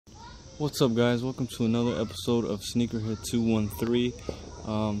What's up, guys? Welcome to another episode of Sneakerhead 213.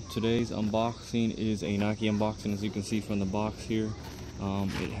 Today's unboxing is a Nike unboxing, as you can see from the box here.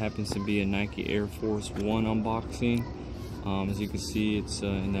 It happens to be a Nike Air Force 1 unboxing. As you can see, it's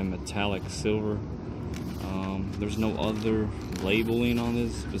in that metallic silver. There's no other labeling on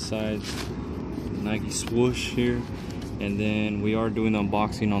this besides Nike swoosh here. And then we are doing the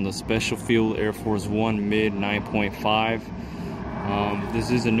unboxing on the Special Field Air Force 1 Mid 9.5. This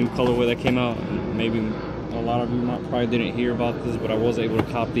is a new colorway that came out. Maybe a lot of you probably didn't hear about this, but I was able to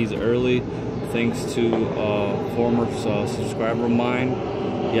cop these early thanks to a former subscriber of mine.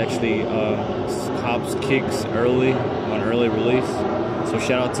 He actually cops kicks early on early release, so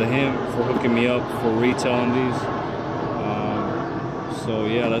shout out to him for hooking me up for retail on these. So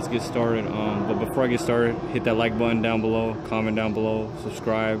yeah, let's get started. But before I get started, hit that like button down below, comment down below,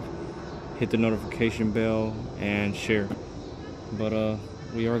 subscribe, hit the notification bell, and share. But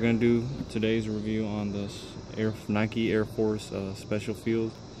we are going to do today's review on this Nike Air Force Special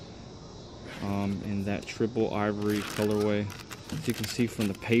Field in that triple ivory colorway. As you can see from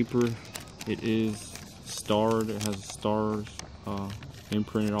the paper, it is starred. It has stars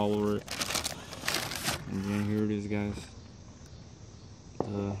imprinted all over it. And then here it is, guys.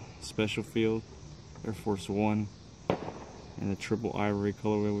 The Special Field Air Force 1 in the triple ivory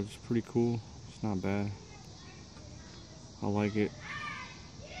colorway, which is pretty cool. It's not bad. I like it.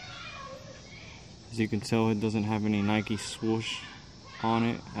 As you can tell, it doesn't have any Nike swoosh on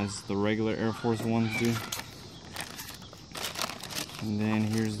it as the regular Air Force 1s do. And then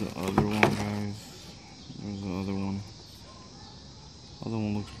here's the other one, guys. There's the other one. Other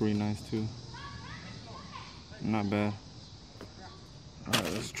one looks pretty nice too. Not bad.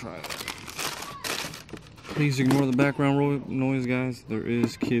 Alright, let's try it. Please ignore the background noise, guys. There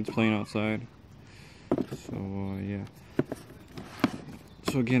is kids playing outside. So yeah.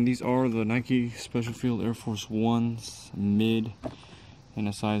 So again, these are the Nike Special Field Air Force 1s mid in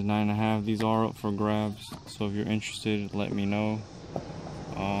a size 9.5. These are up for grabs, so if you're interested, let me know.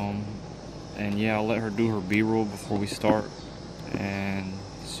 And yeah, I'll let her do her B-roll before we start. And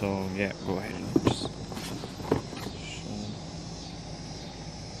so yeah, go ahead and just show them.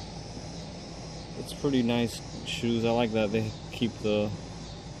 It's pretty nice shoes. I like that they keep the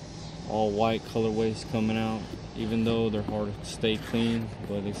all white colorways coming out, even though they're hard to stay clean,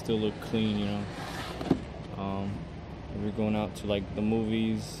 but they still look clean, you know. If you're going out to like the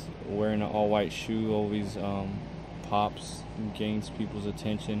movies, wearing an all white shoe always pops and gains people's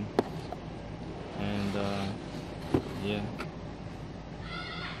attention. And yeah,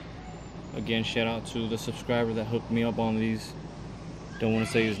 again, shout out to the subscriber that hooked me up on these. Don't want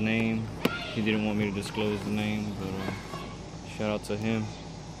to say his name, he didn't want me to disclose the name, but shout out to him.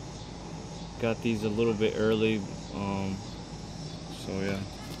 Got these a little bit early, so yeah.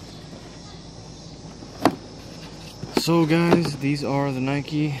 So guys, these are the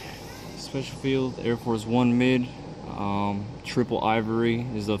Nike Special Field Air Force 1 mid. Triple ivory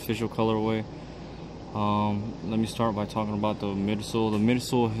is the official colorway. Let me start by talking about the midsole. The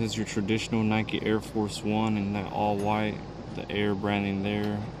midsole has your traditional Nike Air Force 1 in that all white, the Air branding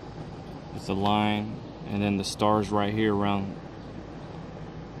there. It's the line, and then the stars right here around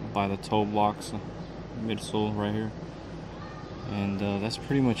by the toe blocks, midsole right here. And that's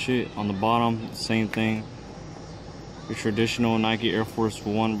pretty much it. On the bottom, same thing. Your traditional Nike Air Force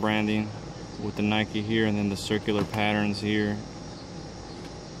 1 branding with the Nike here, and then the circular patterns here,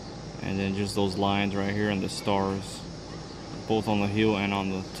 and then just those lines right here and the stars, both on the heel and on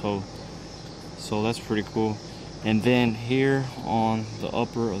the toe. So that's pretty cool. And then here on the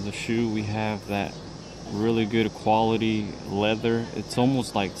upper of the shoe, we have that really good quality leather. It's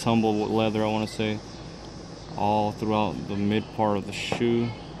almost like tumble leather, I want to say, all throughout the mid part of the shoe,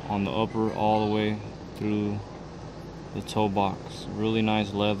 on the upper all the way through the toe box. Really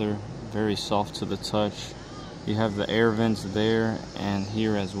nice leather, very soft to the touch. You have the air vents there and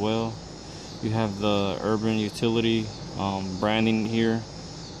here as well. You have the Urban Utility branding here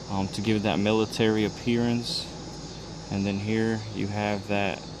to give that military appearance. And then here you have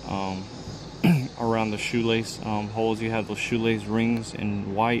that around the shoelace holes, you have those shoelace rings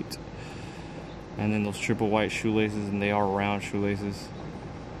in white, and then those triple white shoelaces, and they are round shoelaces.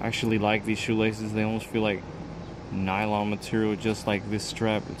 I actually like these shoelaces. They almost feel like nylon material, just like this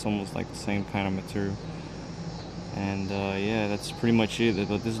strap. It's almost like the same kind of material. And yeah, that's pretty much it.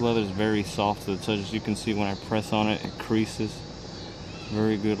 But this leather is very soft to the touch. As you can see, when I press on it, it creases.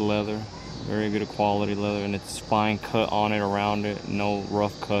 Very good leather, very good quality leather, and it's fine cut on it, around it, no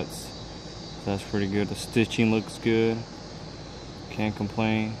rough cuts. That's pretty good. The stitching looks good, can't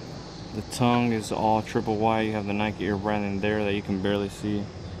complain. The tongue is all triple white. You have the Nike Air branding there that you can barely see.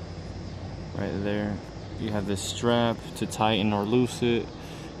 right there. You have this strap to tighten or loose it.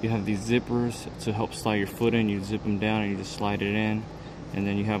 You have these zippers to help slide your foot in. You zip them down and you just slide it in. And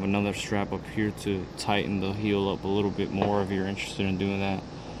then you have another strap up here to tighten the heel up a little bit more if you're interested in doing that.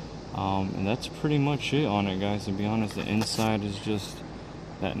 And that's pretty much it on it, guys. To be honest, the inside is just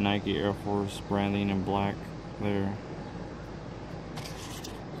that Nike Air Force branding in black there.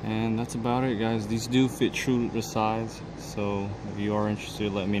 And that's about it, guys. These do fit true to size, so if you are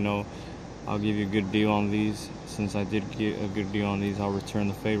interested, let me know. I'll give you a good deal on these. Since I did get a good deal on these, I'll return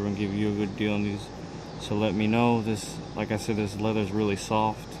the favor and give you a good deal on these. So let me know. This, like I said, this leather is really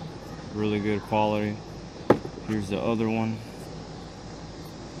soft, really good quality. Here's the other one.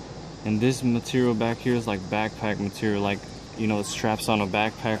 And this material back here is like backpack material, like, you know, it straps on a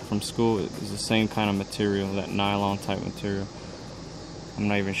backpack from school. It's the same kind of material, that nylon type material. I'm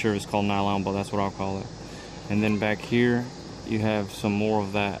not even sure if it's called nylon, but that's what I'll call it. And then back here you have some more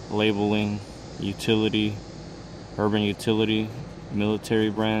of that labeling, utility, urban utility, military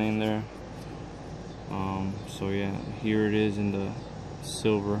branding there. So yeah, here it is in the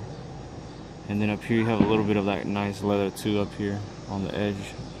silver. And then up here you have a little bit of that nice leather too up here on the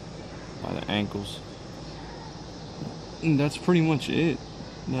edge by the ankles. And that's pretty much it.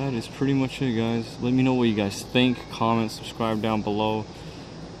 That is pretty much it, guys. Let me know what you guys think. Comment, subscribe down below.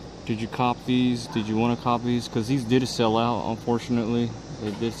 Did you cop these? Did you want to cop these? Because these did sell out, unfortunately.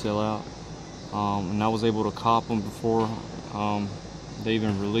 They did sell out. And I was able to cop them before they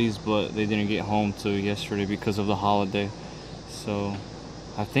even released, but they didn't get home till yesterday because of the holiday. So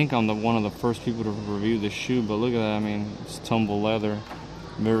I think I'm one of the first people to review this shoe, but look at that. I mean, it's tumble leather,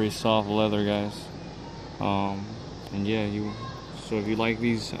 very soft leather, guys. And yeah, so if you like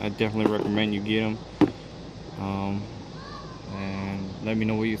these, I definitely recommend you get them. And let me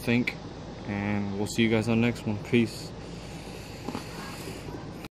know what you think, and we'll see you guys on the next one. Peace.